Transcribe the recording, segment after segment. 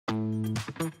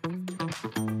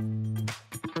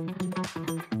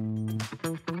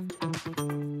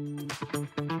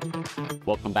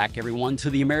Welcome back, everyone, to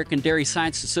the American Dairy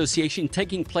Science Association,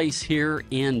 taking place here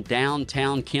in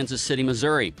downtown Kansas City,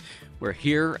 Missouri. We're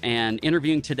here and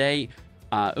interviewing today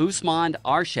Usman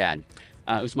Arshad.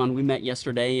 Usman, we met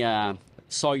yesterday,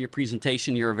 saw your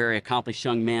presentation. You're a very accomplished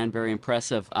young man, very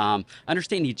impressive. I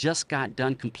understand you just got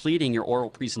done completing your oral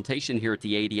presentation here at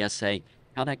the ADSA.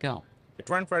 How'd that go? It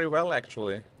went very well,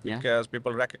 actually, because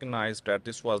people recognized that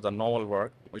this was the novel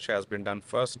work which has been done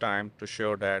first time to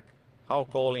show that how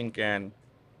choline can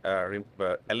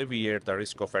alleviate the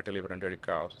risk of fatty liver in dairy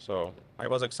cows. So I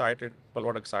was excited, a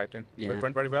lot excited. Yeah. It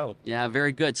went very well. Yeah,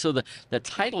 very good. So the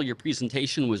title of your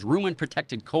presentation was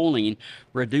Rumen-protected choline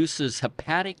reduces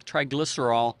hepatic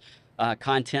triglycerol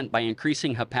content by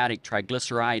increasing hepatic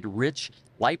triglyceride-rich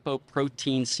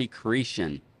lipoprotein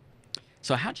secretion.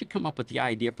 So how'd you come up with the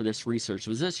idea for this research?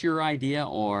 Was this your idea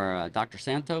or Dr.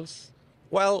 Santos?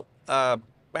 Well,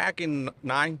 back in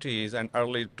 90s and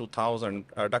early 2000,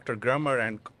 Dr. Grummer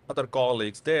and other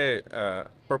colleagues, they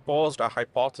proposed a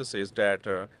hypothesis that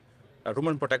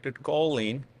rumen-protected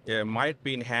choline might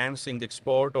be enhancing the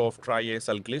export of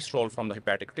triacylglycerol from the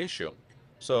hepatic tissue.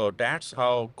 So that's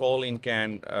how choline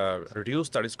can reduce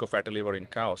the risk of fatty liver in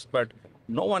cows. But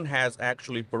no one has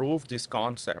actually proved this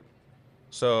concept.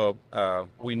 So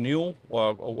we knew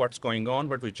what's going on,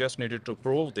 but we just needed to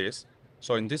prove this.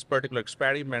 So in this particular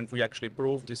experiment, we actually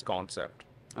proved this concept.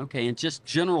 Okay, in just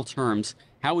general terms,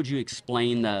 how would you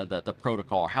explain the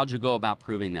protocol? How'd you go about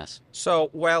proving this?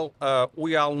 So, well,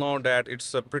 we all know that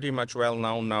it's pretty much well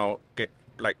known now,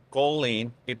 like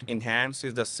choline, it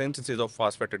enhances the synthesis of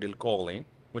phosphatidylcholine,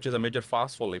 which is a major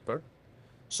phospholipid.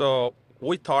 So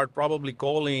we thought probably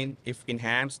choline, if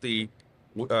enhanced the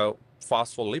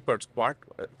phospholipids part,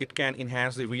 it can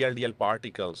enhance the VLDL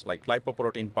particles, like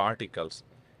lipoprotein particles.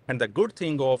 And the good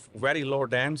thing of very low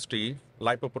density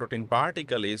lipoprotein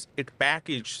particle is it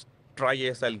packages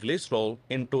triacylglycerol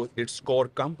into its core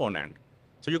component.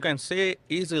 So you can say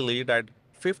easily that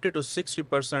 50 to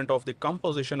 60% of the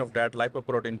composition of that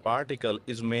lipoprotein particle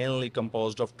is mainly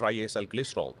composed of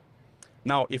triacylglycerol.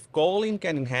 Now, if choline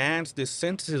can enhance the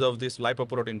synthesis of this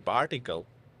lipoprotein particle,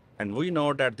 and we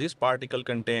know that this particle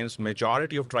contains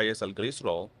majority of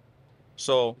triacylglycerol,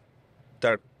 so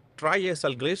the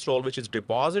triacylglycerol, which is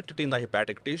deposited in the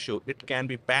hepatic tissue, it can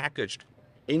be packaged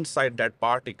inside that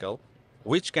particle,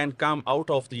 which can come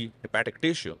out of the hepatic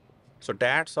tissue. So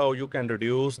that's how you can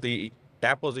reduce the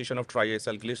deposition of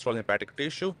triacylglycerol in hepatic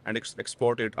tissue and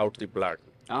export it out the blood.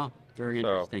 Oh, very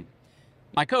interesting.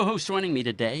 My co-host joining me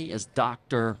today is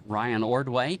Dr. Ryan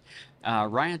Ordway.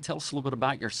 Ryan, tell us a little bit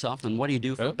about yourself and what do you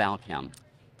do for Balchem?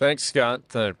 Thanks, Scott.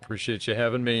 I appreciate you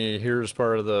having me here as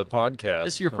part of the podcast.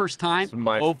 This is your first time,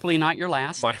 hopefully not your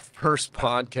last. My first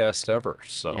podcast ever.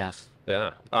 So, yes.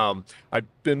 Yeah.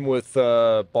 I've been with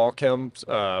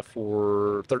Balchem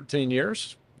for 13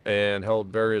 years and held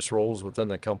various roles within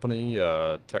the company.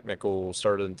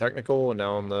 Started in technical, and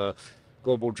now I'm the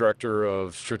global director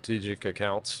of strategic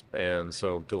accounts. And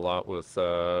so do a lot with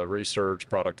research,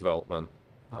 product development.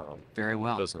 Very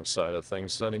well. Business side of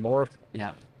things anymore.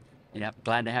 Yeah. Yeah,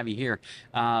 glad to have you here.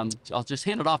 I'll just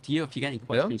hand it off to you if you got any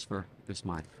questions for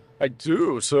Usman. I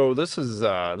do. So this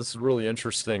is really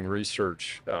interesting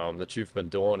research that you've been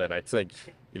doing, and I think,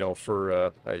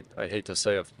 I hate to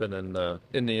say I've been in the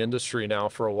industry now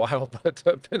for a while, but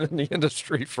I've been in the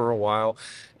industry for a while,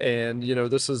 and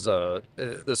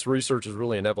this research is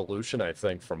really an evolution, I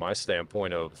think, from my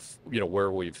standpoint of where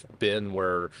we've been,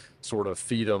 where sort of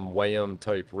feed 'em, weigh 'em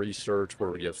type research,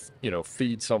 where you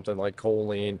feed something like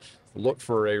choline, look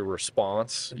for a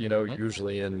response,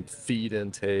 usually in feed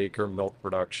intake or milk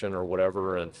production or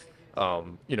whatever. And,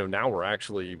 now we're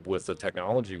actually, with the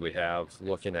technology we have,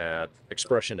 looking at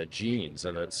expression of genes.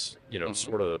 And it's,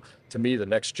 sort of, to me, the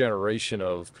next generation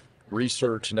of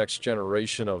research, next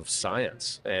generation of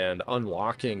science, and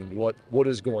unlocking what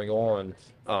is going on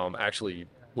actually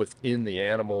within the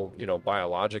animal,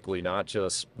 biologically, not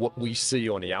just what we see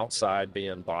on the outside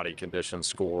being body condition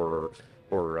score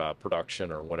or production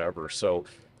or whatever. So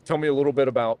tell me a little bit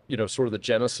about, sort of the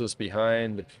genesis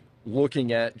behind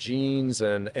looking at genes,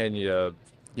 and you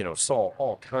saw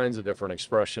all kinds of different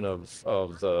expression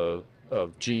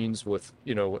of genes with,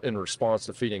 in response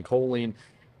to feeding choline.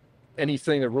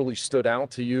 Anything that really stood out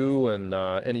to you, and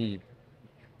any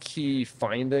key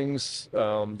findings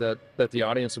that the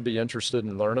audience would be interested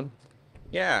in learning?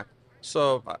 Yeah.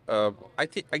 So I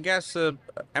guess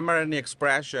mRNA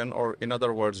expression, or in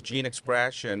other words, gene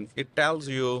expression, it tells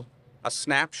you a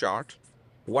snapshot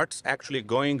what's actually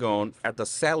going on at the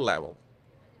cell level.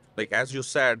 Like, as you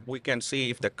said, we can see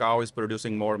if the cow is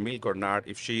producing more milk or not,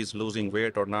 if she's losing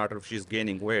weight or not, or if she's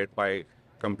gaining weight by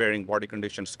comparing body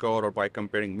condition score or by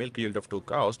comparing milk yield of two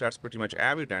cows. That's pretty much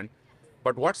evident.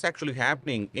 But what's actually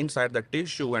happening inside the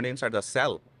tissue and inside the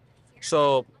cell?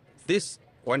 So this,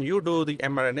 when you do the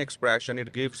mRNA expression,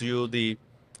 it gives you the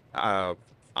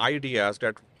ideas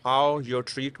that how your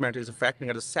treatment is affecting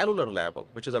at the cellular level,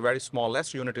 which is a very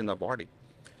smallest unit in the body.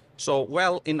 So,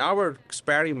 well, in our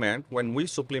experiment, when we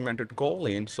supplemented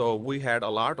choline, so we had a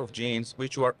lot of genes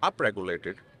which were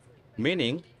upregulated,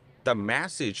 meaning the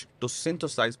message to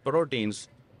synthesize proteins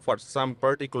for some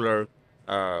particular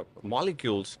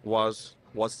molecules was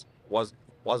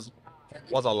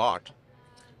a lot.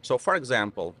 So, for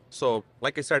example, so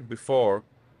like I said before,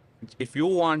 if you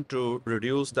want to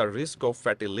reduce the risk of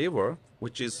fatty liver,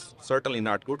 which is certainly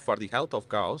not good for the health of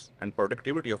cows and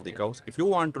productivity of the cows, if you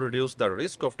want to reduce the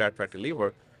risk of that fatty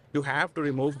liver, you have to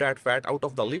remove that fat out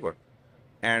of the liver.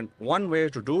 And one way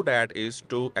to do that is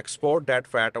to export that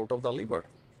fat out of the liver.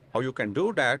 How you can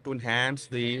do that to enhance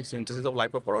the synthesis of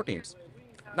lipoproteins.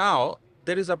 Now,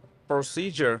 there is a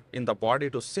procedure in the body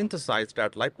to synthesize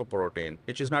that lipoprotein,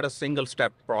 which is not a single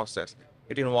step process.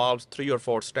 It involves 3 or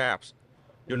 4 steps.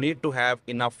 You need to have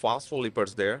enough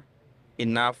phospholipids there,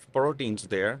 enough proteins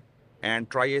there, and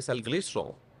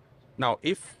triacylglycerol. Now,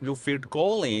 if you feed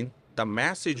choline, the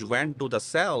message went to the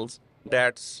cells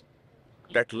that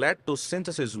led to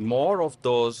synthesis more of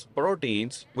those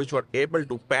proteins, which were able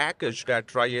to package that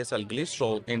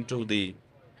triacylglycerol into the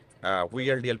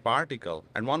VLDL particle.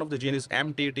 And one of the genes is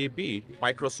MTTP,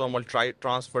 microsomal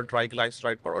transfer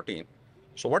triglyceride protein.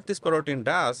 So what this protein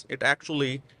does, it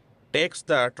actually takes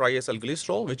the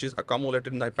triacylglycerol, which is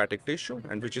accumulated in the hepatic tissue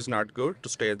and which is not good to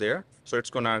stay there. So it's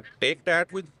going to take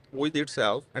that with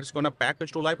itself and it's going to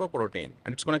package to lipoprotein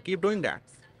and it's going to keep doing that.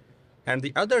 And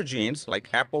the other genes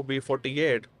like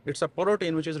ApoB48, it's a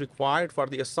protein which is required for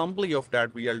the assembly of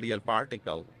that VLDL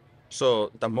particle.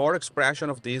 So the more expression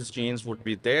of these genes would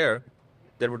be there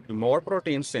would be more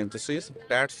protein synthesis.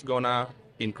 That's gonna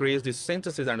increase the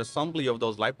synthesis and assembly of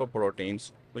those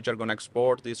lipoproteins, which are gonna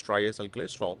export this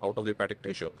triacylglycerol out of the hepatic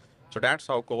tissue. So that's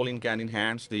how choline can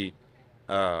enhance the,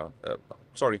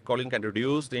 choline can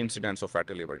reduce the incidence of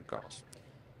fatty liver in cows.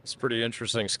 It's pretty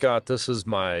interesting. Scott, this is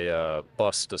my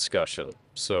bus discussion.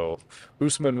 So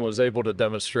Usman was able to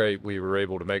demonstrate we were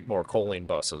able to make more choline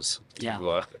buses.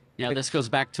 Yeah. Yeah, this goes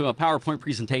back to a PowerPoint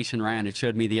presentation Ryan had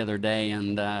showed me the other day,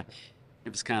 and it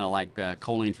was kind of like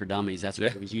choline for dummies. That's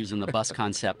what he was using, the bus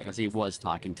concept, because he was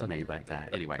talking to me about that.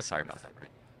 Anyway, sorry about that,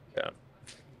 Ryan. Yeah.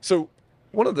 So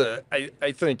one of the,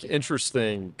 I think,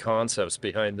 interesting concepts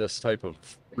behind this type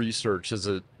of research is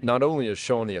it not only is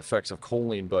showing the effects of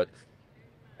choline, but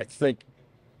I think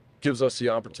gives us the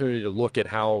opportunity to look at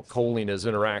how choline is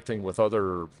interacting with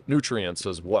other nutrients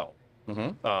as well.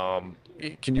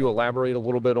 Can you elaborate a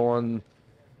little bit on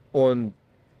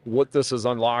what this is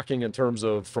unlocking in terms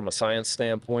of, from a science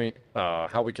standpoint,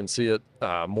 how we can see it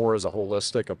more as a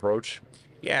holistic approach?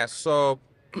 Yeah, so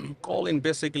choline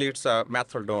basically it's a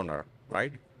methyl donor,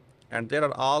 right? And there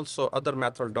are also other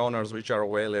methyl donors which are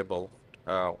available,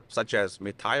 such as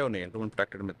methionine,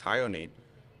 Rumen-protected methionine,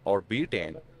 or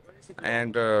betaine.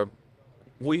 And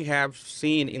we have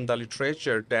seen in the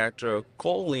literature that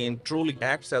choline truly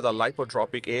acts as a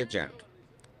lipotropic agent.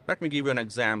 Let me give you an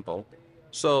example.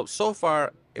 So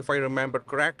far, if I remember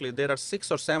correctly, there are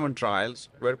 6 or 7 trials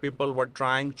where people were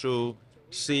trying to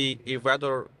see if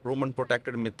whether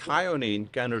rumen-protected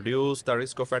methionine can reduce the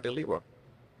risk of fatty liver.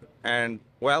 And,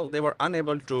 well, they were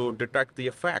unable to detect the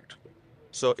effect.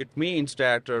 So it means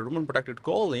that rumen-protected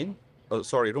methionine,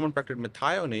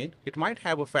 it might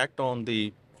have effect on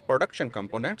the production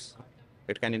components.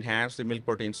 It can enhance the milk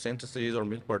protein synthesis or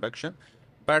milk production.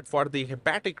 But for the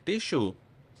hepatic tissue,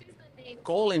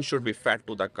 choline should be fed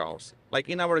to the cows. Like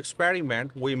in our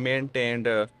experiment, we maintained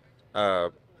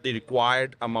the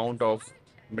required amount of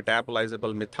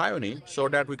metabolizable methionine so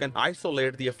that we can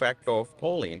isolate the effect of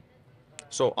choline.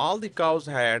 So all the cows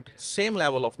had same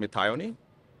level of methionine,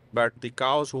 but the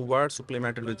cows who were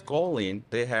supplemented with choline,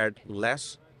 they had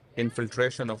less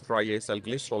infiltration of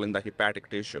triacylglycerol in the hepatic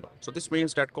tissue. So this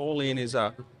means that choline is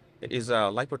a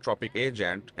lipotropic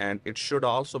agent, and it should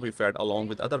also be fed along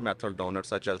with other methyl donors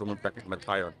such as rumen-protected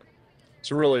methionine.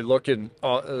 So really looking,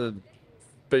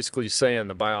 basically saying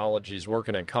the biology is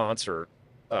working in concert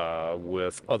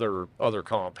with other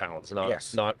compounds,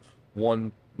 not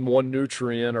one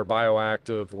nutrient or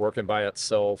bioactive working by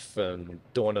itself and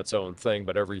doing its own thing,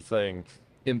 but everything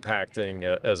impacting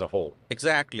as a whole.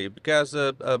 Exactly, because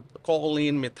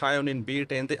choline, methionine,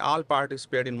 betaine, they all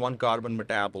participate in one carbon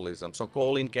metabolism. So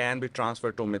choline can be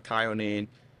transferred to methionine,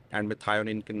 and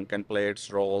methionine can play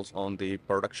its roles on the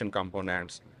production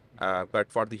components.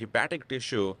 But for the hepatic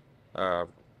tissue,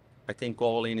 I think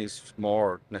choline is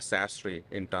more necessary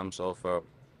in terms of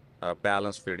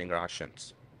balanced feeding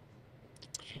rations.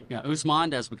 Yeah,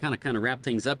 Usman, as we kind of wrap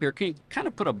things up here, can you kind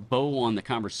of put a bow on the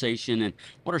conversation, and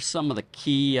what are some of the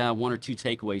key one or two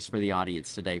takeaways for the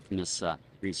audience today from this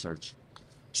research?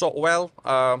 So, well,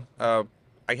 I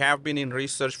have been in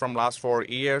research from last 4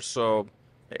 years, so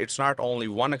it's not only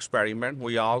one experiment.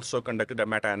 We also conducted a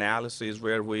meta-analysis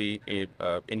where we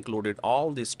included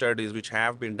all the studies which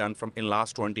have been done from in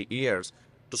last 20 years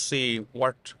to see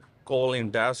what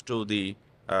choline does to the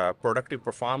productive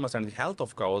performance and the health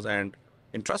of cows. And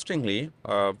interestingly,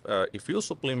 if you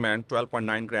supplement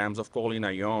 12.9 grams of choline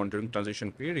ion during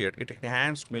transition period, it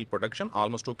enhanced milk production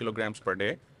almost 2 kilograms per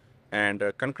day, and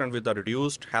concurrent with the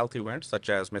reduced health events such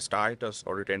as mastitis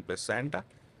or retained placenta.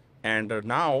 And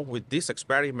now with this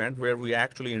experiment where we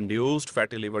actually induced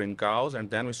fatty liver in cows and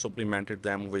then we supplemented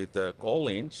them with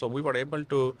choline, so we were able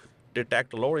to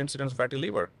detect lower incidence of fatty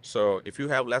liver. So if you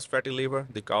have less fatty liver,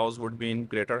 the cows would be in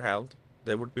greater health,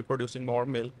 they would be producing more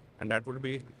milk, and that would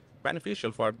be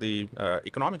beneficial for the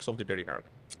economics of the dairy herd.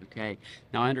 Okay.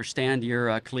 Now, I understand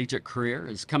your collegiate career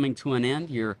is coming to an end.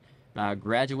 You're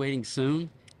graduating soon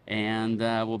and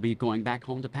will be going back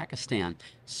home to Pakistan.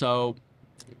 So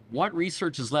what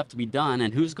research is left to be done,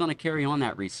 and who's going to carry on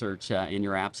that research in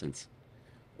your absence?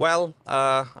 Well,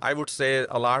 I would say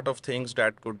a lot of things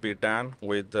that could be done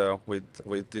with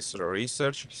this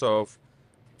research. So,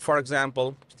 for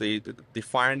example, the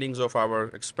findings of our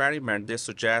experiment, they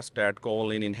suggest that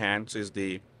choline enhances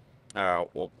the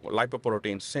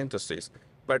lipoprotein synthesis,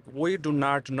 but we do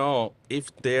not know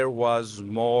if there was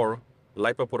more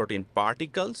lipoprotein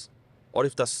particles or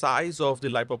if the size of the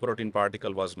lipoprotein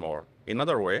particle was more. In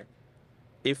other way,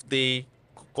 if the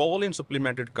choline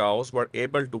supplemented cows were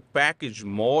able to package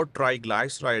more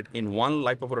triglyceride in one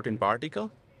lipoprotein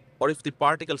particle, or if the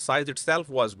particle size itself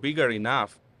was bigger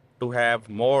enough to have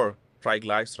more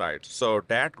triglycerides. So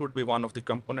that could be one of the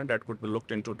components that could be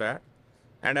looked into that.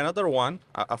 And another one,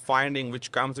 a finding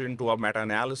which comes into a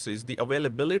meta-analysis, the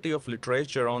availability of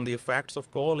literature on the effects of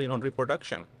choline on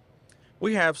reproduction.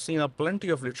 We have seen plenty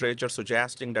of literature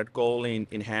suggesting that choline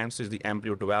enhances the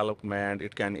embryo development,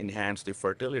 it can enhance the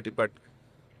fertility, but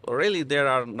really there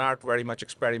are not very much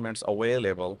experiments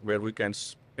available where we can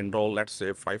enroll, let's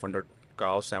say, 500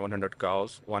 cows, 700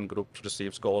 cows. One group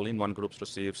receives choline, one group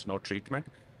receives no treatment,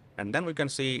 and then we can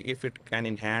see if it can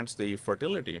enhance the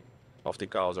fertility of the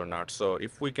cows or not. So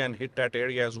if we can hit that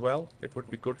area as well, it would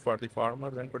be good for the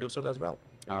farmers and producers as well.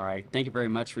 All right. Thank you very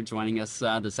much for joining us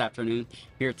this afternoon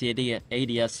here at the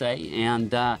ADSA,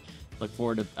 and look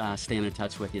forward to staying in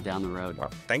touch with you down the road.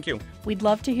 Well, thank you. We'd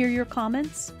love to hear your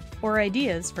comments or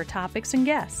ideas for topics and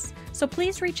guests, so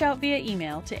please reach out via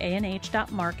email to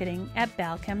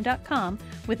anh.marketing@balchem.com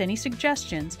with any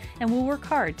suggestions, and we'll work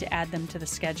hard to add them to the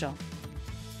schedule.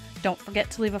 Don't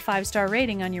forget to leave a 5-star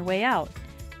rating on your way out.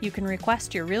 You can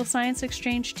request your Real Science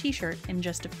Exchange t-shirt in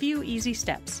just a few easy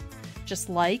steps. Just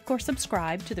like or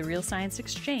subscribe to the Real Science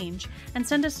Exchange and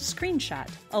send us a screenshot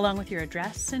along with your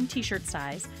address and t-shirt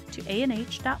size to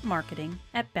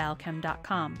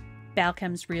anh.marketing@balchem.com.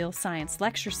 Balchem's Real Science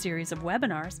Lecture Series of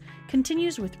webinars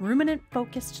continues with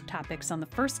ruminant-focused topics on the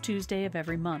first Tuesday of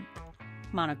every month,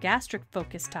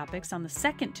 monogastric-focused topics on the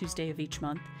second Tuesday of each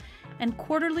month, and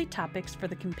quarterly topics for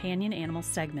the companion animal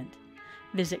segment.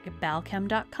 Visit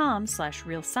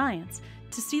balchem.com/realscience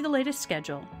to see the latest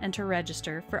schedule and to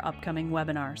register for upcoming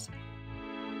webinars.